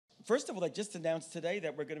first of all, I just announced today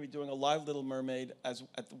that we're going to be doing a live Little Mermaid at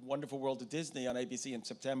the Wonderful World of Disney on ABC in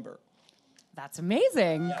September. That's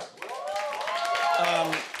amazing. Yeah.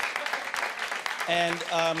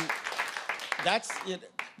 That's it.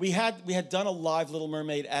 We had done a live Little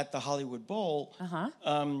Mermaid at the Hollywood Bowl,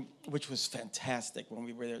 which was fantastic when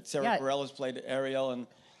we were there. Sarah Bareilles played Ariel, and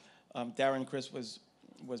Darren Criss was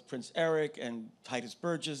Prince Eric, and Titus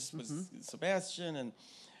Burgess was Sebastian, and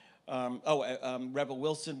Rebel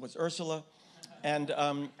Wilson was Ursula, and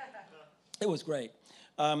it was great.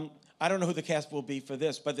 I don't know who the cast will be for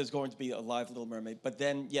this, but there's going to be a live Little Mermaid. But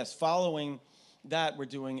then, yes, following that, we're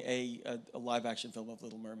doing a live-action film of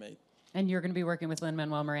Little Mermaid. And you're going to be working with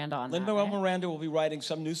Lin-Manuel Miranda on that, Lin-Manuel right? Miranda will be writing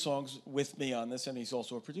some new songs with me on this, and he's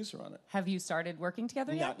also a producer on it. Have you started working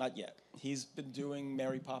together yet? Not yet. He's been doing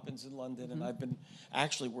Mary Poppins in London, and I've been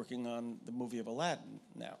actually working on the movie of Aladdin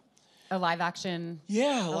now. A live-action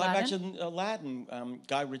Yeah, Aladdin? live-action Aladdin.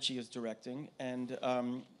 Guy Ritchie is directing, and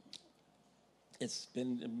it's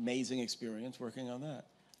been an amazing experience working on that.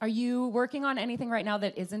 Are you working on anything right now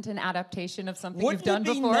that isn't an adaptation of something Wouldn't you've done it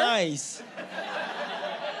be before? Nice?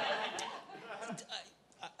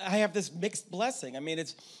 I have this mixed blessing. I mean,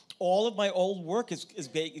 it's all of my old work is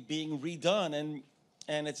being redone,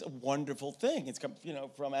 and it's a wonderful thing. It's come,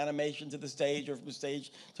 from animation to the stage, or from the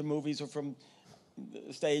stage to movies, or from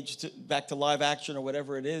the stage to back to live action, or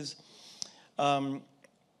whatever it is. No,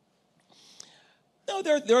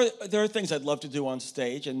 there are things I'd love to do on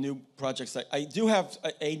stage and new projects. I do have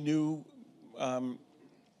a new a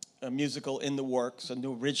musical in the works, a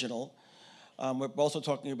new original. We're also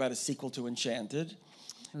talking about a sequel to Enchanted.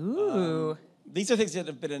 Ooh. These are things that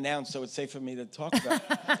have been announced, so it's safe for me to talk about.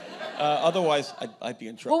 Otherwise, I'd be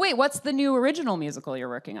in trouble. Well, wait, what's the new original musical you're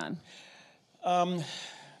working on?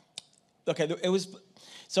 Okay, it was,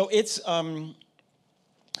 so it's, how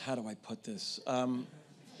do I put this? I'm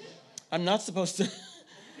not supposed to,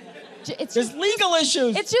 there's legal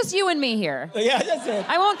issues. It's just you and me here. Yeah, that's it.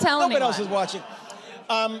 I won't tell anyone. Nobody else is watching.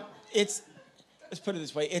 Let's put it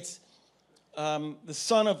this way. It's the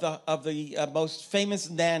son of the most famous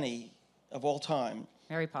nanny of all time.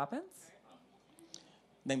 Mary Poppins?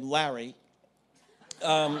 Named Larry.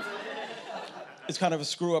 It's kind of a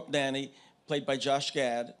screw-up nanny, played by Josh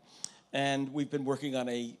Gad, and we've been working on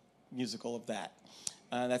a musical of that.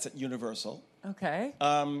 That's at Universal. Okay.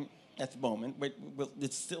 At the moment.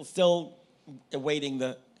 It's still awaiting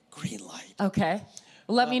the green light. Okay.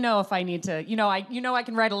 Let me know if I need to. I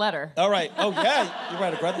can write a letter. All right. Oh, yeah. You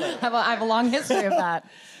write a great letter. I have a long history of that.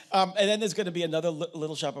 And then there's going to be another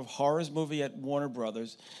Little Shop of Horrors movie at Warner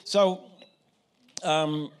Brothers. So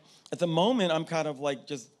at the moment, I'm kind of like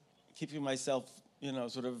just keeping myself,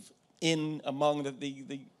 sort of in among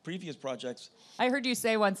the previous projects. I heard you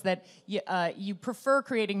say once that you prefer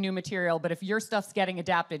creating new material, but if your stuff's getting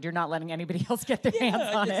adapted, you're not letting anybody else get their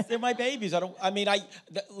hands on it. They're my babies.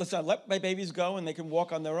 Listen, I let my babies go and they can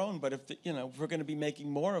walk on their own, but if we're going to be making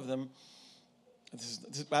more of them,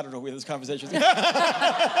 I don't know where this conversation is.